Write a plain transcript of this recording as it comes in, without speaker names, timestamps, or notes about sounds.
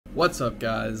What's up,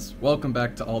 guys? Welcome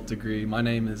back to Alt Degree. My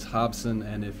name is Hobson,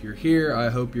 and if you're here, I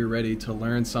hope you're ready to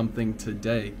learn something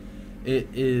today. It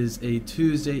is a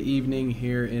Tuesday evening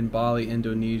here in Bali,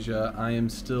 Indonesia. I am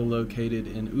still located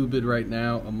in Ubud right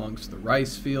now amongst the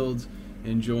rice fields,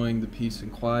 enjoying the peace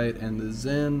and quiet and the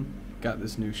zen. Got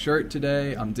this new shirt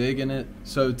today. I'm digging it.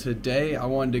 So today I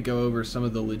wanted to go over some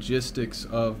of the logistics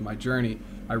of my journey.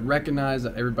 I recognize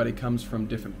that everybody comes from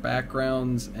different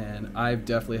backgrounds, and I've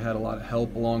definitely had a lot of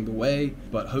help along the way,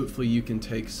 but hopefully you can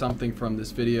take something from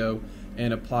this video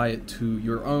and apply it to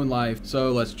your own life.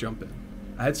 So let's jump in.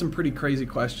 I had some pretty crazy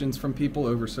questions from people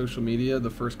over social media the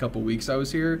first couple weeks I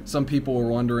was here. Some people were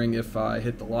wondering if I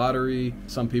hit the lottery.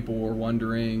 Some people were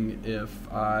wondering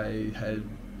if I had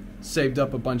saved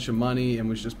up a bunch of money and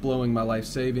was just blowing my life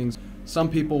savings.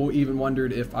 Some people even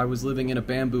wondered if I was living in a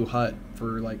bamboo hut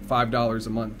for like $5 a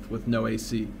month with no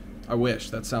AC. I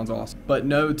wish, that sounds awesome. But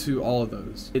no to all of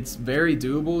those. It's very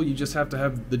doable. You just have to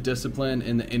have the discipline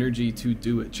and the energy to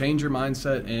do it. Change your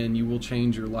mindset and you will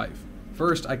change your life.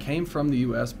 First, I came from the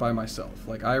US by myself.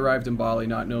 Like, I arrived in Bali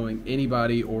not knowing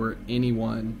anybody or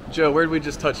anyone. Joe, where'd we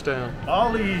just touch down?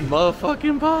 Bali!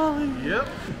 Motherfucking Bali! Yep.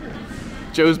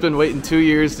 Joe's been waiting 2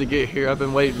 years to get here. I've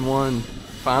been waiting one.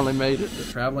 Finally made it.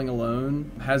 Traveling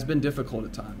alone has been difficult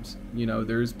at times. You know,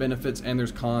 there's benefits and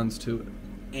there's cons to it.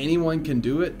 Anyone can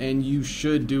do it, and you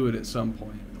should do it at some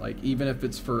point. Like, even if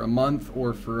it's for a month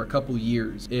or for a couple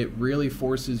years, it really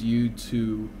forces you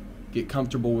to get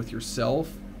comfortable with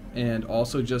yourself and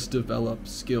also just develop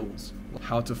skills.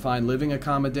 How to find living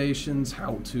accommodations,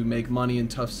 how to make money in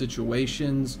tough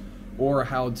situations, or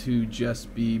how to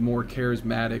just be more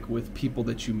charismatic with people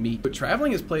that you meet. But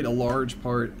traveling has played a large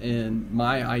part in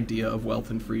my idea of wealth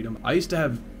and freedom. I used to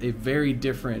have a very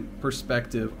different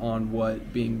perspective on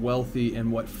what being wealthy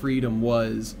and what freedom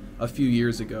was a few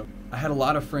years ago. I had a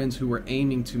lot of friends who were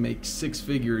aiming to make six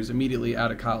figures immediately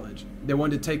out of college. They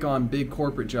wanted to take on big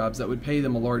corporate jobs that would pay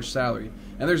them a large salary.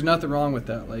 And there's nothing wrong with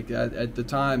that. Like, at the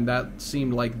time, that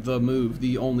seemed like the move,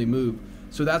 the only move.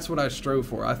 So that's what I strove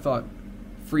for. I thought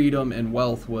freedom and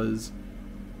wealth was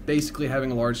basically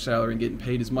having a large salary and getting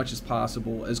paid as much as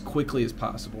possible, as quickly as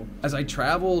possible. As I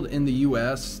traveled in the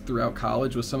US throughout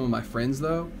college with some of my friends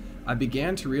though, I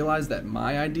began to realize that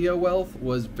my idea of wealth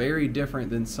was very different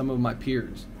than some of my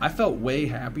peers. I felt way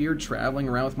happier traveling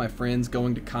around with my friends,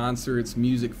 going to concerts,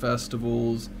 music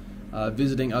festivals,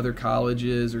 visiting other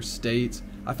colleges or states.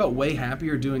 I felt way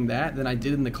happier doing that than I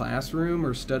did in the classroom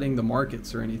or studying the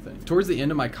markets or anything. Towards the end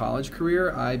of my college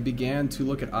career, I began to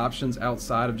look at options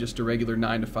outside of just a regular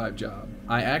 9-to-5 job.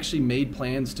 I actually made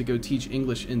plans to go teach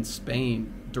English in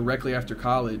Spain directly after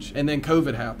college, and then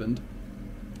COVID happened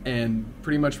and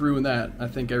pretty much ruined that. I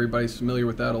think everybody's familiar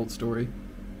with that old story.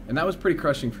 And that was pretty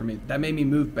crushing for me. That made me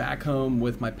move back home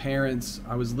with my parents.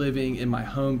 I was living in my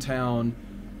hometown,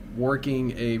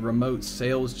 working a remote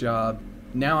sales job.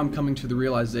 Now I'm coming to the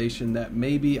realization that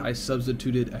maybe I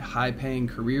substituted a high-paying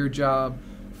career job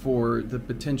for the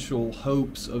potential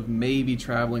hopes of maybe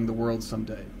traveling the world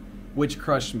someday, which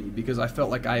crushed me because I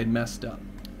felt like I had messed up.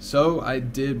 So I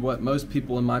did what most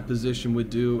people in my position would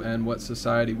do and what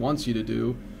society wants you to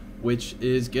do, which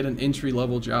is get an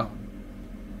entry-level job.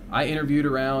 I interviewed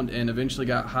around and eventually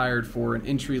got hired for an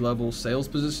entry-level sales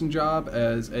position job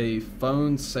as a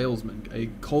phone salesman, a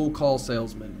cold call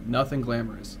salesman, nothing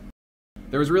glamorous.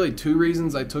 There was really two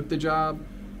reasons I took the job.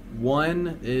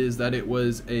 One is that it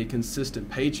was a consistent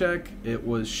paycheck. It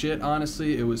was shit,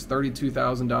 honestly. It was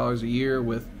 $32,000 a year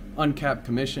with uncapped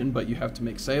commission, but you have to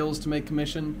make sales to make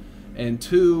commission. And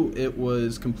two, it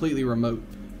was completely remote.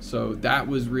 So that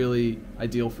was really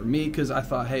ideal for me because I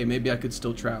thought, hey, maybe I could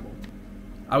still travel.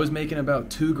 I was making about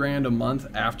 $2,000 a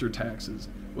month after taxes,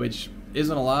 which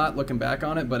isn't a lot looking back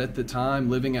on it, but at the time,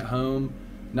 living at home,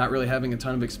 not really having a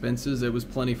ton of expenses, it was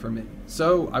plenty for me.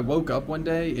 So I woke up one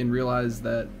day and realized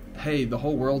that, hey, the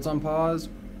whole world's on pause,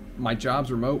 my job's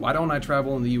remote, why don't I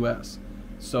travel in the US?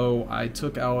 So I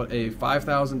took out a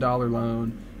 $5,000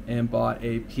 loan and bought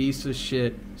a piece of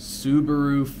shit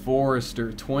Subaru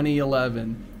Forester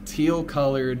 2011, teal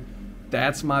colored.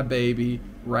 That's my baby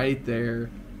right there.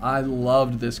 I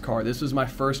loved this car. This was my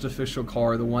first official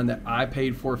car, the one that I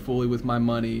paid for fully with my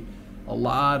money. A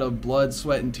lot of blood,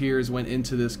 sweat, and tears went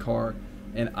into this car,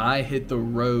 and I hit the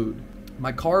road.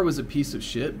 My car was a piece of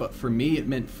shit, but for me, it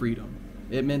meant freedom.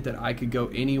 It meant that I could go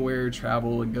anywhere,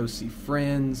 travel, and go see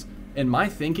friends. And my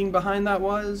thinking behind that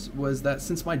was that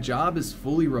since my job is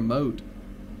fully remote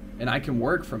and I can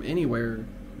work from anywhere,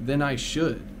 then I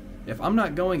should. If I'm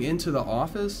not going into the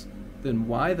office, then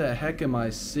why the heck am I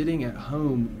sitting at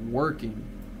home working?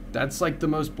 That's like the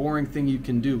most boring thing you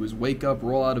can do, is wake up,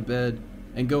 roll out of bed,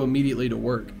 and go immediately to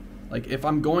work. Like, if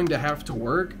I'm going to have to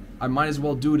work, I might as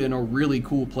well do it in a really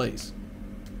cool place.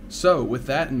 So with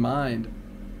that in mind,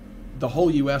 the whole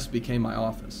US became my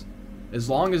office. As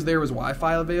long as there was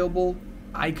Wi-Fi available,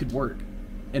 I could work.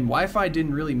 And Wi-Fi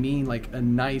didn't really mean like a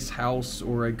nice house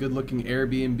or a good looking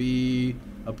Airbnb,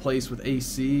 a place with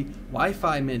AC.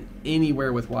 Wi-Fi meant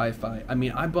anywhere with Wi-Fi. I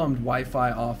mean, I bummed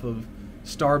Wi-Fi off of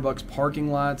Starbucks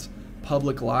parking lots,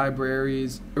 public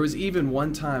libraries. There was even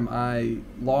one time I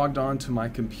logged onto my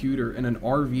computer in an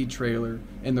RV trailer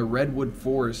in the redwood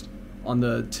forest on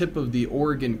the tip of the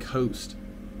Oregon coast,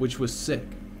 which was sick.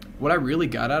 What I really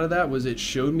got out of that was it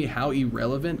showed me how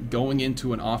irrelevant going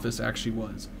into an office actually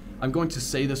was. I'm going to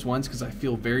say this once because I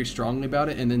feel very strongly about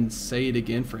it, and then say it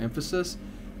again for emphasis.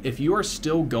 If you are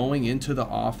still going into the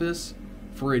office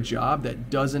for a job that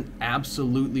doesn't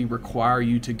absolutely require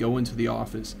you to go into the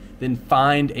office, then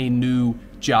find a new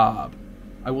job.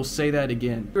 I will say that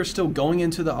again. If you're still going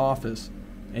into the office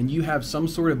and you have some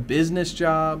sort of business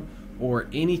job or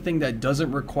anything that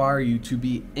doesn't require you to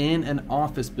be in an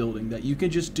office building that you can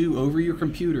just do over your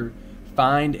computer,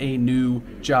 find a new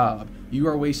job. You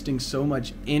are wasting so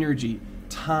much energy,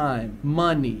 time,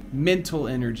 money, mental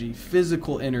energy,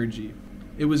 physical energy.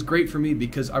 It was great for me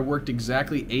because I worked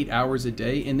exactly 8 hours a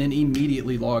day and then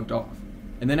immediately logged off.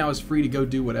 And then I was free to go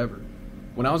do whatever.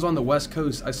 When I was on the West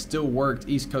Coast, I still worked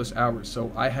East Coast hours,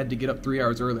 so I had to get up 3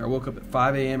 hours earlier. I woke up at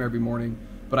 5 a.m. every morning,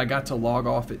 but I got to log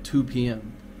off at 2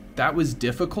 p.m. That was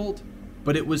difficult,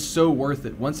 but it was so worth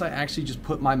it. Once I actually just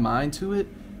put my mind to it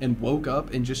and woke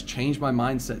up and just changed my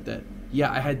mindset that,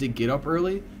 yeah, I had to get up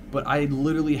early, but I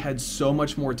literally had so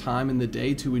much more time in the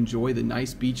day to enjoy the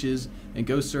nice beaches and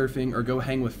go surfing or go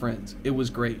hang with friends. It was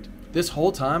great. This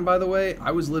whole time, by the way,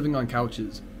 I was living on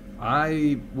couches.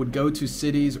 I would go to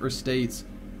cities or states,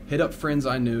 hit up friends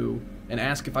I knew, and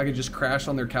ask if I could just crash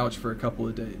on their couch for a couple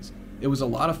of days. It was a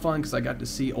lot of fun because I got to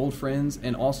see old friends,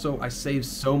 and also I saved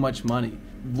so much money.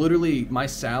 Literally, my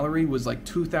salary was like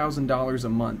 $2,000 a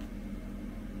month.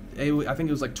 I think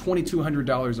it was like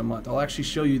 $2,200 a month. I'll actually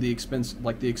show you the expense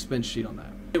sheet on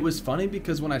that. It was funny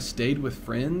because when I stayed with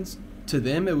friends, to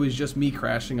them it was just me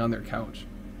crashing on their couch.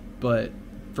 But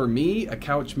for me, a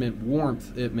couch meant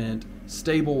warmth, it meant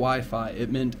stable Wi-Fi, it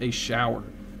meant a shower.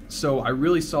 So I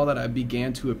really saw that I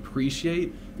began to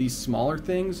appreciate these smaller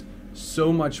things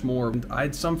so much more. I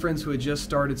had some friends who had just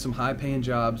started some high-paying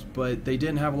jobs, but they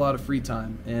didn't have a lot of free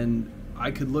time, and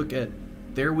I could look at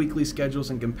their weekly schedules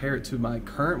and compare it to my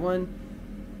current one,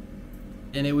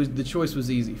 and the choice was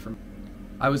easy for me.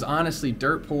 I was honestly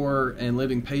dirt poor and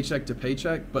living paycheck to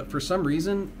paycheck, but for some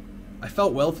reason I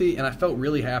felt wealthy and I felt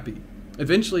really happy.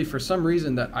 Eventually, for some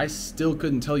reason that I still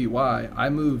couldn't tell you why, I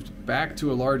moved back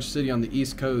to a large city on the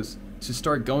East Coast to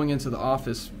start going into the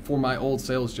office for my old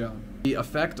sales job. The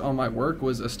effect on my work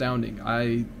was astounding.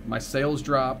 My sales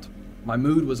dropped, my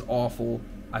mood was awful,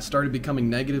 I started becoming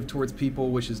negative towards people,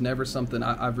 which is never something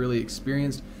I've really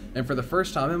experienced. And for the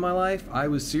first time in my life, I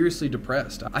was seriously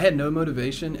depressed. I had no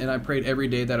motivation, and I prayed every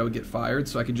day that I would get fired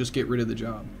so I could just get rid of the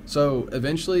job. So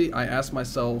eventually I asked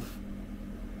myself,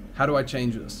 how do I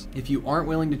change this? If you aren't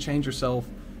willing to change yourself,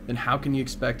 then how can you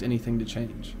expect anything to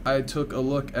change? I took a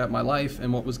look at my life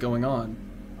and what was going on.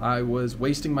 I was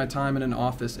wasting my time in an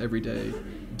office every day,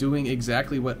 doing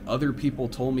exactly what other people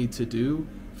told me to do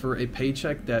for a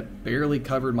paycheck that barely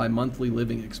covered my monthly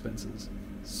living expenses.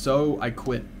 So I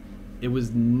quit. It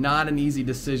was not an easy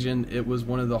decision. It was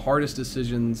one of the hardest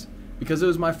decisions because it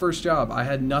was my first job. I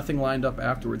had nothing lined up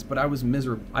afterwards, but I was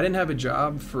miserable. I didn't have a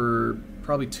job for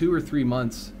probably 2 or 3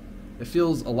 months. It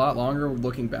feels a lot longer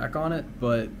looking back on it,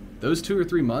 but those 2 or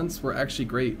 3 months were actually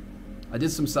great. I did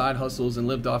some side hustles and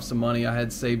lived off some money I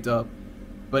had saved up.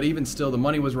 But even still, the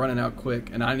money was running out quick,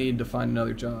 and I needed to find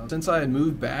another job. Since I had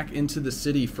moved back into the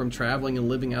city from traveling and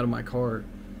living out of my car,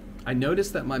 I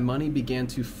noticed that my money began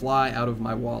to fly out of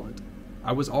my wallet.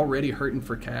 I was already hurting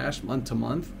for cash month to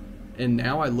month, and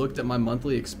now I looked at my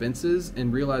monthly expenses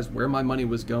and realized where my money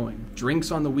was going. Drinks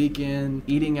on the weekend,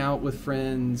 eating out with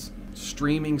friends,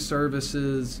 streaming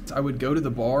services. I would go to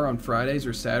the bar on Fridays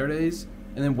or Saturdays,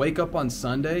 and then wake up on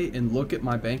Sunday and look at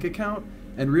my bank account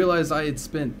and realized I had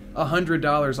spent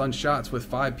 $100 on shots with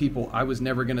 5 people I was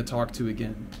never going to talk to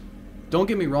again. Don't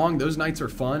get me wrong, those nights are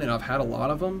fun and I've had a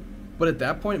lot of them, but at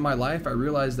that point in my life I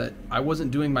realized that I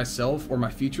wasn't doing myself or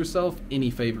my future self any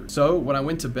favors. So when I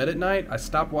went to bed at night, I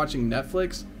stopped watching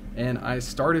Netflix and I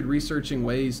started researching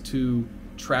ways to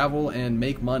travel and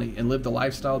make money and live the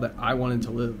lifestyle that I wanted to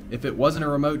live. If it wasn't a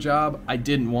remote job, I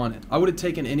didn't want it. I would have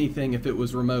taken anything if it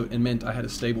was remote and meant I had a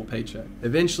stable paycheck.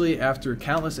 Eventually, after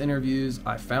countless interviews,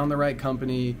 I found the right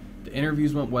company. The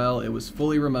interviews went well, it was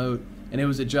fully remote, and it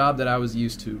was a job that I was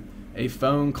used to. a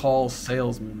phone call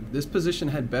salesman. This position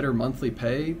had better monthly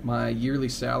pay. My yearly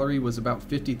salary was about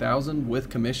 $50,000 with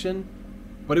commission,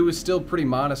 but it was still pretty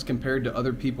modest compared to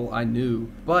other people I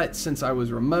knew. But since I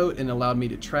was remote and allowed me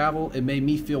to travel, it made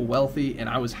me feel wealthy and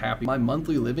I was happy. My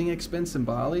monthly living expense in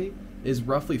Bali is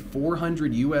roughly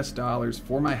 $400 US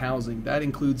for my housing. That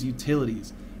includes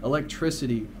utilities,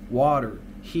 electricity, water,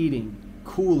 heating,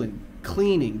 cooling,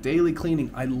 cleaning, daily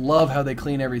cleaning. I love how they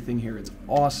clean everything here. It's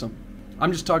awesome.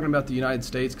 I'm just talking about the United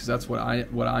States because that's what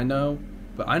I know.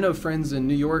 But I know friends in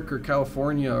New York or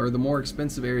California or the more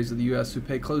expensive areas of the US who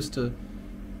pay close to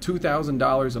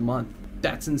 $2,000 a month.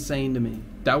 That's insane to me.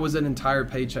 That was an entire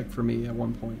paycheck for me at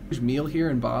one point. Each meal here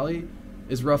in Bali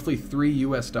is roughly $3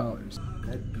 US.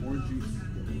 That orange juice is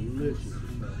delicious.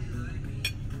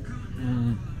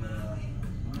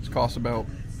 This costs about,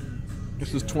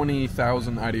 this is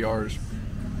 20,000 IDRs.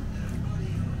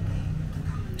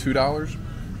 $2?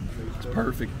 It's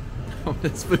perfect. Oh,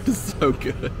 this food is so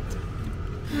good.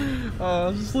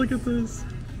 Oh, just look at this.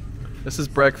 This is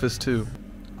breakfast too.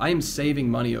 I am saving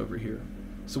money over here.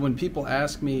 So when people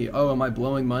ask me, oh, am I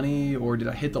blowing money or did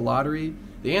I hit the lottery?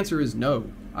 The answer is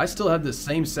no. I still have the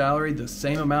same salary, the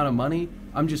same amount of money.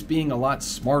 I'm just being a lot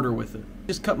smarter with it.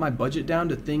 Just cut my budget down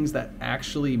to things that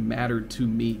actually matter to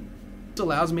me. This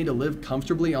allows me to live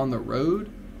comfortably on the road,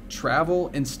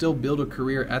 travel, and still build a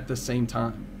career at the same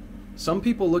time. Some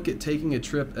people look at taking a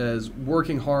trip as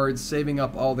working hard, saving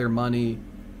up all their money,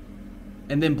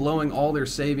 and then blowing all their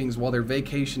savings while they're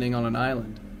vacationing on an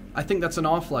island. I think that's an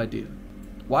awful idea.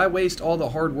 Why waste all the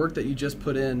hard work that you just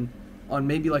put in on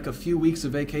maybe like a few weeks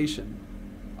of vacation?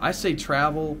 I say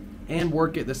travel and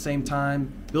work at the same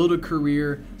time, build a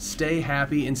career, stay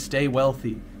happy, and stay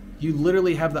wealthy. You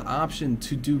literally have the option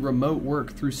to do remote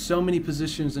work through so many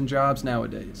positions and jobs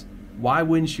nowadays. Why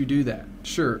wouldn't you do that?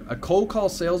 Sure, a cold call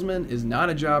salesman is not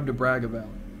a job to brag about.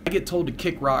 I get told to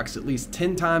kick rocks at least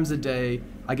 10 times a day.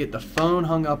 I get the phone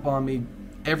hung up on me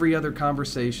every other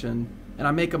conversation, and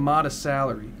I make a modest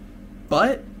salary.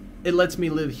 But it lets me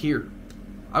live here.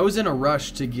 I was in a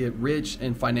rush to get rich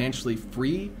and financially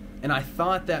free, and I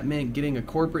thought that meant getting a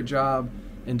corporate job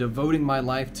and devoting my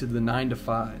life to the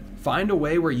 9-to-5. Find a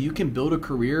way where you can build a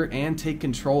career and take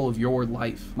control of your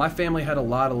life. My family had a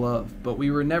lot of love, but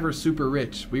we were never super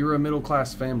rich. We were a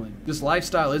middle-class family. This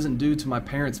lifestyle isn't due to my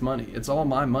parents' money. It's all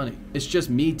my money. It's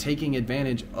just me taking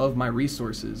advantage of my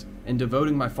resources and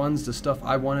devoting my funds to stuff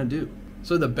I want to do.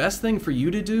 So the best thing for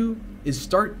you to do is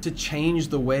start to change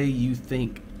the way you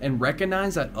think and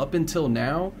recognize that up until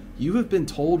now, you have been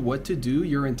told what to do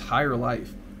your entire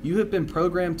life. You have been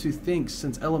programmed to think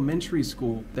since elementary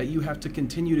school that you have to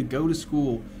continue to go to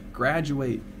school,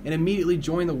 graduate, and immediately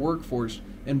join the workforce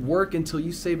and work until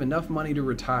you save enough money to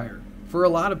retire. For a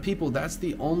lot of people, that's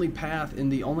the only path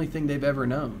and the only thing they've ever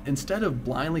known. Instead of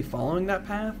blindly following that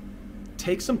path,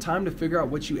 take some time to figure out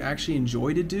what you actually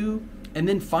enjoy to do and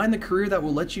then find the career that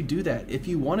will let you do that. If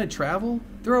you want to travel,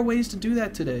 there are ways to do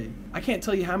that today. I can't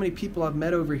tell you how many people I've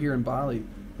met over here in Bali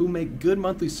who make good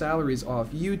monthly salaries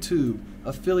off YouTube,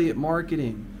 affiliate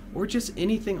marketing, or just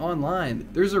anything online.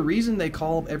 There's a reason they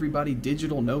call everybody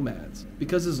digital nomads,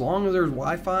 because as long as there's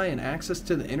Wi-Fi and access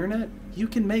to the internet, you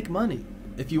can make money.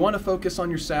 If you want to focus on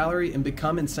your salary and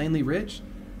become insanely rich,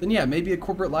 then yeah, maybe a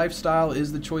corporate lifestyle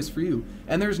is the choice for you.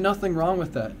 And there's nothing wrong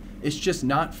with that. It's just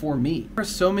not for me. There are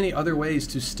so many other ways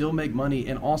to still make money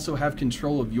and also have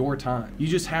control of your time. You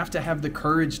just have to have the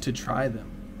courage to try them.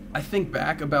 I think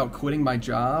back about quitting my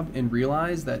job and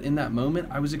realize that in that moment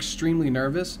I was extremely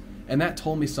nervous, and that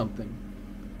told me something.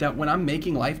 That when I'm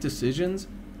making life decisions,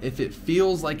 if it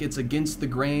feels like it's against the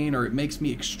grain or it makes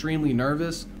me extremely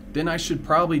nervous, then I should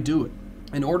probably do it.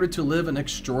 In order to live an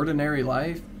extraordinary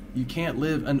life, you can't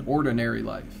live an ordinary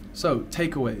life. So,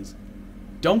 takeaways.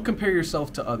 Don't compare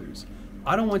yourself to others.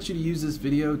 I don't want you to use this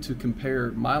video to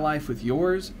compare my life with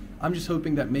yours. I'm just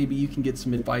hoping that maybe you can get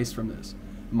some advice from this.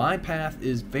 My path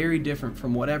is very different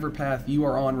from whatever path you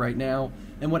are on right now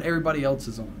and what everybody else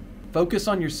is on. Focus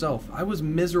on yourself. I was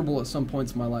miserable at some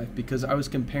points in my life because I was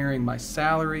comparing my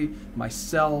salary,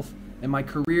 myself, and my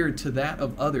career to that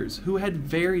of others who had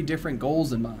very different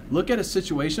goals in mind. Look at a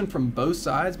situation from both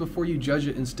sides before you judge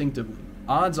it instinctively.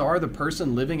 Odds are the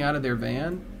person living out of their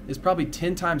van is probably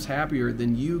 10 times happier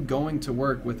than you going to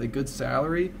work with a good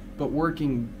salary but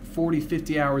working 40,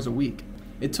 50 hours a week.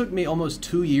 It took me almost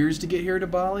 2 years to get here to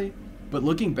Bali, but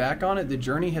looking back on it, the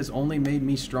journey has only made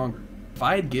me stronger. If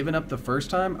I had given up the first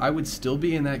time, I would still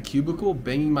be in that cubicle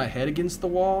banging my head against the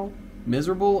wall,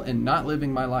 miserable and not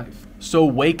living my life. So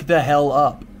wake the hell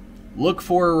up. Look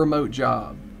for a remote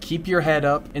job. Keep your head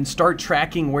up and start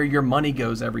tracking where your money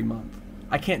goes every month.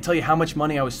 I can't tell you how much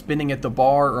money I was spending at the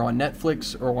bar or on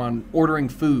Netflix or on ordering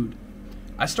food.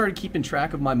 I started keeping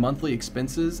track of my monthly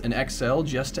expenses in Excel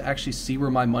just to actually see where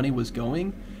my money was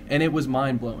going, and it was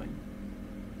mind-blowing.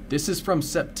 This is from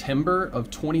September of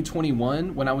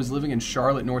 2021 when I was living in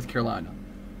Charlotte, North Carolina.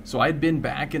 So I had been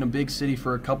back in a big city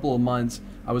for a couple of months.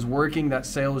 I was working that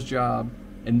sales job,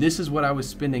 and this is what I was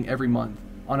spending every month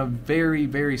on a very,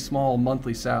 very small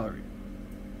monthly salary.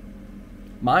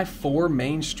 My 4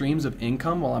 main streams of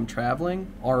income while I'm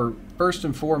traveling are, first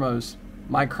and foremost,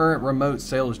 my current remote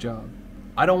sales job.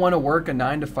 I don't want to work a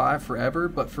 9 to 5 forever,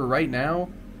 but for right now,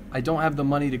 I don't have the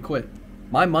money to quit.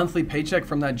 My monthly paycheck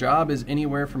from that job is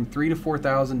anywhere from $3,000 to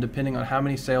 $4,000 depending on how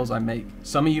many sales I make.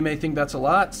 Some of you may think that's a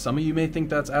lot, some of you may think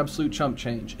that's absolute chump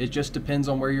change. It just depends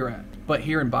on where you're at. But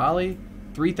here in Bali,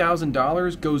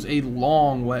 $3,000 goes a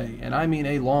long way, and I mean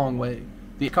a long way.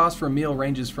 The cost for a meal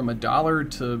ranges from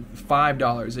 $1 to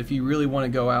 $5 if you really want to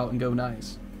go out and go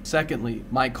nice. Secondly,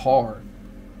 my car.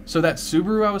 So that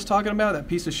Subaru I was talking about, that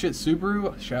piece of shit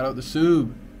Subaru, shout out to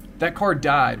Sub. That car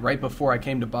died right before I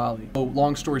came to Bali. So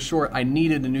long story short, I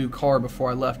needed a new car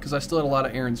before I left because I still had a lot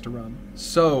of errands to run.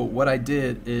 So what I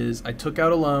did is I took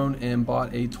out a loan and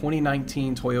bought a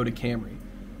 2019 Toyota Camry.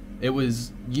 It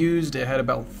was used, it had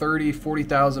about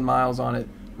 40,000 miles on it.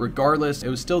 Regardless, it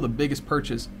was still the biggest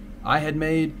purchase I had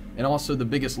made and also the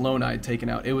biggest loan I had taken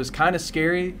out. It was kind of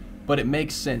scary, but it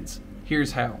makes sense.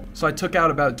 Here's how. So I took out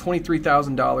about a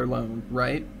 $23,000 loan,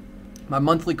 right? My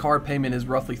monthly car payment is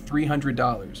roughly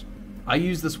 $300. I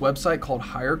use this website called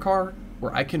Hire Car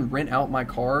where I can rent out my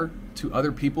car to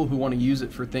other people who want to use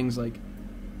it for things like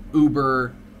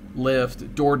Uber,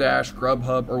 Lyft, DoorDash,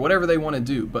 Grubhub, or whatever they want to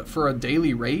do. But for a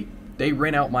daily rate, they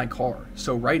rent out my car.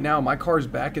 So right now, my car's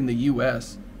back in the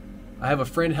US. I have a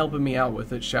friend helping me out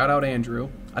with it. Shout out Andrew.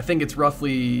 I think it's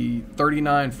roughly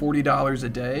 $39, $40 a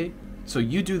day. So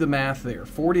you do the math there.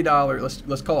 $40,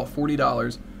 let's call it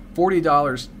 $40.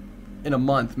 $40 in a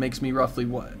month makes me roughly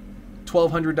what?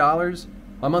 $1,200?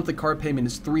 My monthly car payment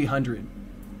is $300.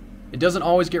 It doesn't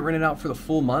always get rented out for the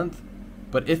full month,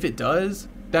 but if it does,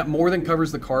 that more than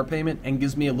covers the car payment and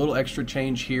gives me a little extra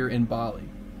change here in Bali.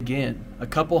 Again, a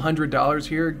couple $100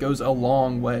 here goes a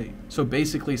long way. So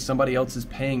basically somebody else is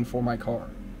paying for my car.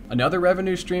 Another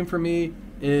revenue stream for me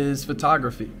is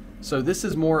photography. So this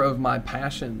is more of my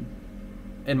passion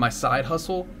and my side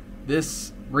hustle.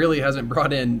 This really hasn't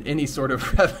brought in any sort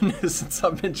of revenue since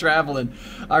I've been traveling,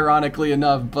 ironically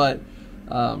enough, but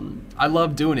I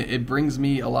love doing it. It brings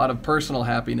me a lot of personal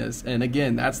happiness, and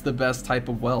again, that's the best type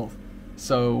of wealth.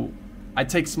 So I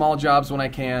take small jobs when I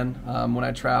can, when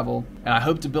I travel, and I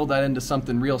hope to build that into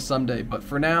something real someday, but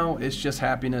for now, it's just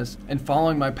happiness, and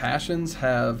following my passions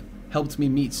have helped me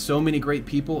meet so many great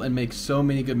people and make so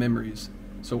many good memories.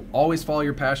 So always follow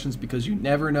your passions because you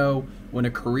never know when a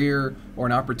career or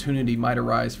an opportunity might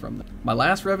arise from them. My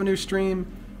last revenue stream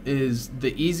is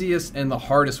the easiest and the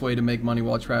hardest way to make money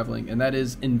while traveling, and that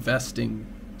is investing.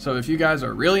 So if you guys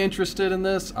are really interested in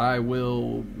this, I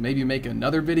will maybe make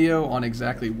another video on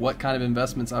exactly what kind of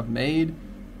investments I've made.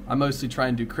 I mostly try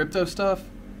and do crypto stuff,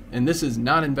 and this is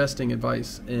not investing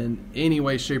advice in any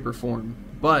way, shape, or form.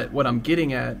 But what I'm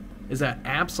getting at is that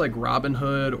apps like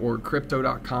Robinhood or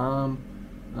Crypto.com,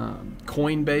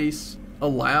 Coinbase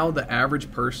allow the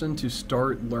average person to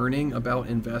start learning about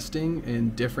investing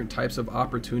in different types of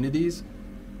opportunities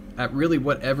at really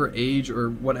whatever age or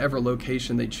whatever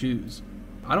location they choose.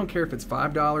 I don't care if it's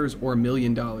 $5 or $1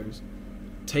 million.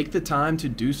 Take the time to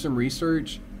do some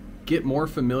research, get more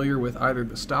familiar with either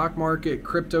the stock market,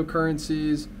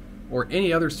 cryptocurrencies, or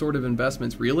any other sort of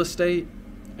investments, real estate,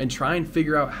 and try and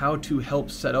figure out how to help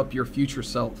set up your future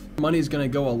self. Money is going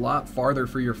to go a lot farther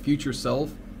for your future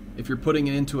self if you're putting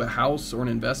it into a house or an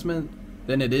investment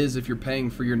than it is if you're paying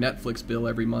for your Netflix bill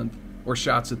every month or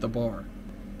shots at the bar.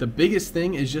 The biggest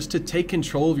thing is just to take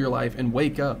control of your life and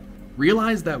wake up.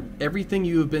 Realize that everything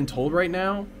you have been told right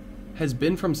now has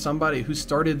been from somebody who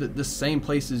started at the same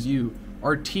place as you.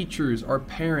 Our teachers, our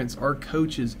parents, our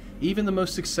coaches, even the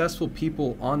most successful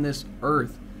people on this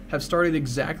earth have started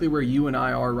exactly where you and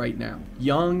I are right now.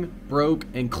 Young, broke,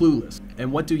 and clueless.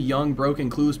 And what do young, broke,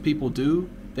 and clueless people do?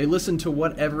 They listen to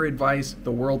whatever advice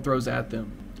the world throws at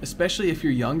them. Especially if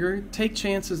you're younger, take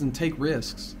chances and take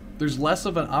risks. There's less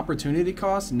of an opportunity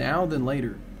cost now than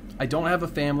later. I don't have a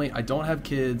family, I don't have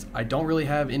kids, I don't really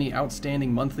have any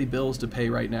outstanding monthly bills to pay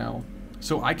right now.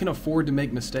 So I can afford to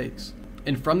make mistakes.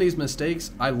 And from these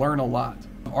mistakes, I learn a lot.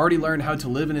 I've already learned how to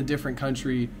live in a different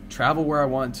country, travel where I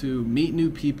want to, meet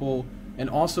new people, and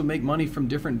also make money from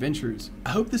different ventures. I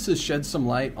hope this has shed some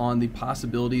light on the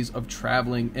possibilities of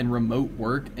traveling and remote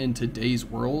work in today's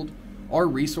world. Our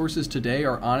resources today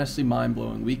are honestly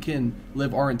mind-blowing. We can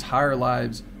live our entire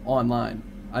lives online.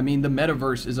 I mean, the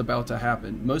metaverse is about to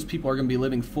happen. Most people are going to be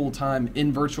living full-time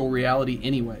in virtual reality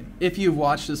anyway. If you've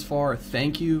watched this far,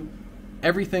 thank you.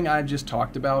 Everything I've just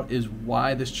talked about is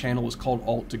why this channel is called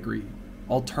Alt Degree.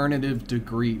 Alternative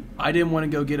degree. I didn't want to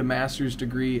go get a master's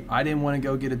degree. I didn't want to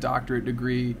go get a doctorate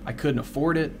degree. I couldn't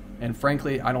afford it. And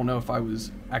frankly, I don't know if I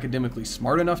was academically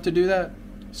smart enough to do that.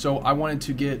 So I wanted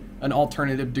to get an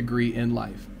alternative degree in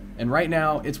life. And right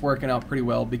now it's working out pretty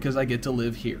well because I get to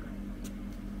live here.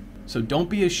 So don't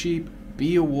be a sheep,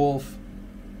 be a wolf.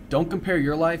 Don't compare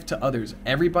your life to others.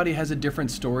 Everybody has a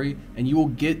different story and you will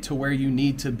get to where you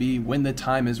need to be when the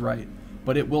time is right.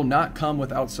 But it will not come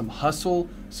without some hustle,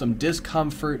 some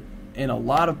discomfort, and a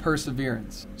lot of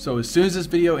perseverance. So as soon as this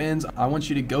video ends, I want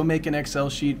you to go make an Excel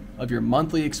sheet of your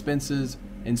monthly expenses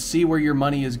and see where your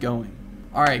money is going.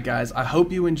 All right, guys, I hope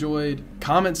you enjoyed.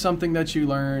 Comment something that you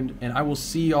learned, and I will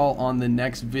see y'all on the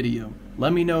next video.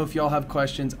 Let me know if y'all have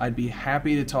questions. I'd be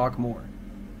happy to talk more.